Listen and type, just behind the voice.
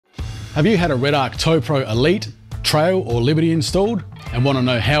Have you had a REDARC Tow-Pro Elite, Trail or Liberty installed and want to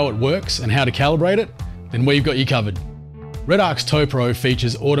know how it works and how to calibrate it? Then we've got you covered. REDARC's Tow-Pro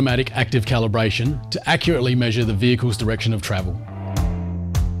features automatic active calibration to accurately measure the vehicle's direction of travel.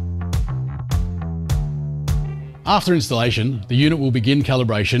 After installation, the unit will begin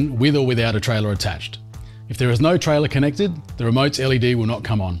calibration with or without a trailer attached. If there is no trailer connected, the remote's LED will not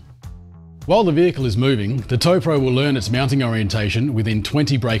come on. While the vehicle is moving, the Tow-Pro will learn its mounting orientation within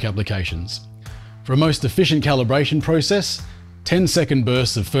 20 brake applications. For a most efficient calibration process, 10-second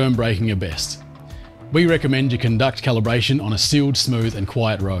bursts of firm braking are best. We recommend you conduct calibration on a sealed, smooth and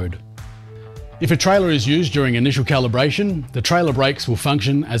quiet road. If a trailer is used during initial calibration, the trailer brakes will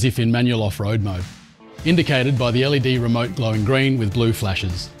function as if in manual off-road mode, indicated by the LED remote glowing green with blue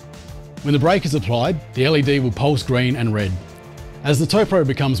flashes. When the brake is applied, the LED will pulse green and red. As the Tow-Pro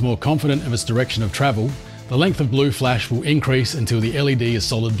becomes more confident of its direction of travel, the length of blue flash will increase until the LED is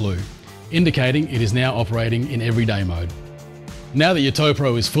solid blue, indicating it is now operating in everyday mode. Now that your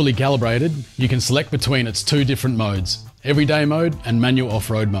Tow-Pro is fully calibrated, you can select between its two different modes, everyday mode and manual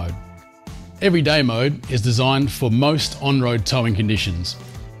off-road mode. Everyday mode is designed for most on-road towing conditions.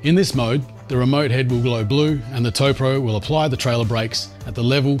 In this mode, the remote head will glow blue and the Tow-Pro will apply the trailer brakes at the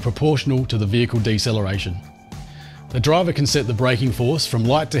level proportional to the vehicle deceleration. The driver can set the braking force from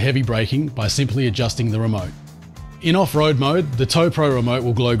light to heavy braking by simply adjusting the remote. In off-road mode, the Tow-Pro remote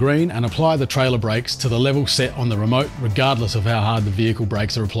will glow green and apply the trailer brakes to the level set on the remote regardless of how hard the vehicle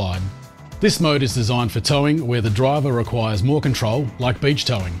brakes are applied. This mode is designed for towing where the driver requires more control, like beach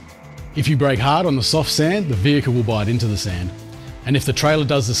towing. If you brake hard on the soft sand, the vehicle will bite into the sand. And if the trailer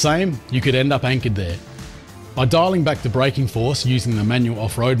does the same, you could end up anchored there. By dialing back the braking force using the manual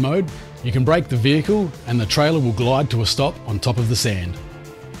off-road mode, you can brake the vehicle and the trailer will glide to a stop on top of the sand.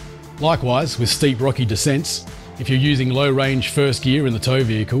 Likewise, with steep rocky descents, if you're using low-range first gear in the tow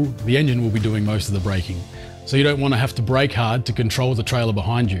vehicle, the engine will be doing most of the braking, so you don't want to have to brake hard to control the trailer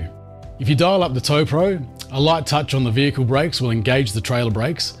behind you. If you dial up the Tow-Pro, a light touch on the vehicle brakes will engage the trailer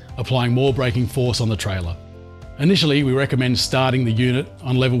brakes, applying more braking force on the trailer. Initially, we recommend starting the unit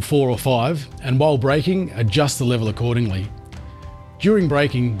on level 4 or 5, and while braking, adjust the level accordingly. During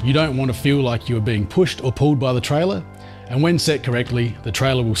braking, you don't want to feel like you are being pushed or pulled by the trailer, and when set correctly, the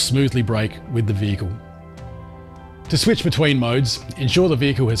trailer will smoothly brake with the vehicle. To switch between modes, ensure the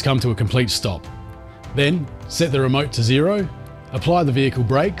vehicle has come to a complete stop. Then, set the remote to 0, apply the vehicle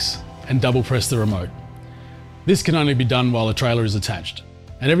brakes, and double press the remote. This can only be done while a trailer is attached.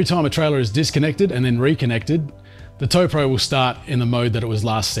 And every time a trailer is disconnected and then reconnected, the Tow-Pro will start in the mode that it was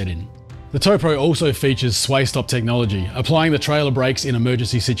last set in. The Tow-Pro also features SwayStop technology, applying the trailer brakes in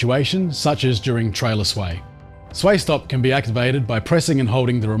emergency situations, such as during trailer sway. SwayStop can be activated by pressing and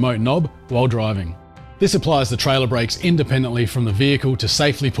holding the remote knob while driving. This applies the trailer brakes independently from the vehicle to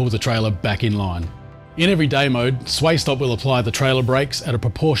safely pull the trailer back in line. In everyday mode, SwayStop will apply the trailer brakes at a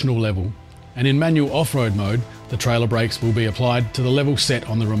proportional level, and in manual off-road mode, the trailer brakes will be applied to the level set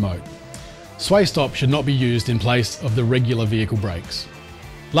on the remote. SwayStop should not be used in place of the regular vehicle brakes.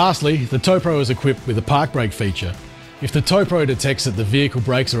 Lastly, the Tow-Pro is equipped with a park brake feature. If the Tow-Pro detects that the vehicle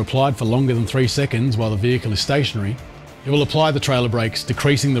brakes are applied for longer than 3 seconds while the vehicle is stationary, it will apply the trailer brakes,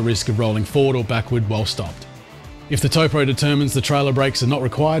 decreasing the risk of rolling forward or backward while stopped. If the Tow-Pro determines the trailer brakes are not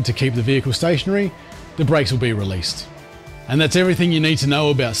required to keep the vehicle stationary, the brakes will be released. And that's everything you need to know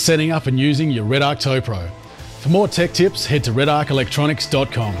about setting up and using your REDARC Tow-Pro. For more tech tips, head to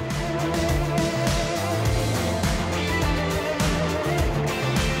redarcelectronics.com.